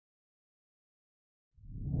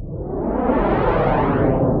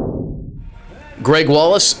Greg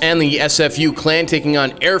Wallace and the SFU Clan taking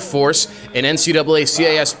on Air Force in NCAA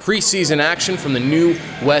CIS preseason action from the new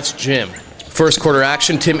West Gym. First quarter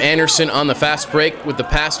action, Tim Anderson on the fast break with the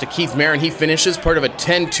pass to Keith Marin. He finishes part of a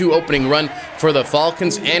 10-2 opening run for the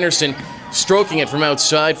Falcons. Anderson stroking it from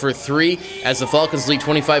outside for three as the Falcons lead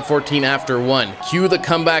 25-14 after one. Cue the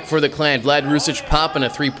comeback for the Clan. Vlad Rusic popping a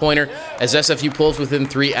three-pointer as SFU pulls within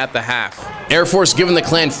three at the half. Air Force giving the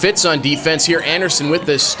Clan fits on defense here. Anderson with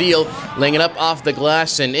the steal, laying it up off the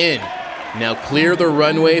glass and in. Now clear the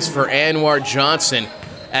runways for Anwar Johnson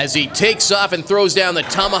as he takes off and throws down the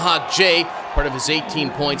Tomahawk J, part of his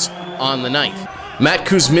 18 points on the night. Matt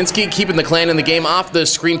Kuzminski keeping the Clan in the game off the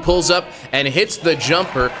screen, pulls up and hits the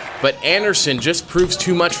jumper, but Anderson just proves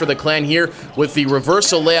too much for the Clan here with the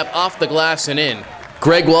reversal layup off the glass and in.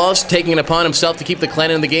 Greg Wallace taking it upon himself to keep the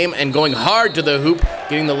Clan in the game and going hard to the hoop,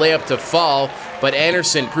 getting the layup to fall, but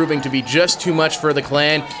Anderson proving to be just too much for the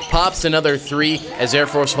Clan, pops another three as Air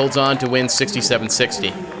Force holds on to win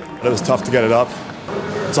 67-60. It was tough to get it up.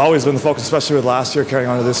 It's always been the focus, especially with last year carrying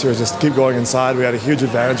on to this year, is just keep going inside. We had a huge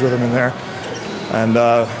advantage with them in there, and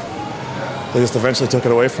they just eventually took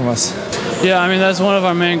it away from us. Yeah, I mean, that's one of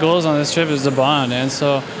our main goals on this trip is the bond, and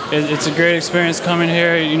so it's a great experience coming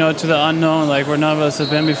here, you know, to the unknown, like where none of us have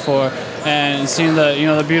been before, and seeing the, you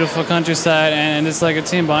know, the beautiful countryside, and it's like a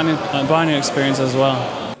team bonding experience as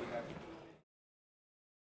well.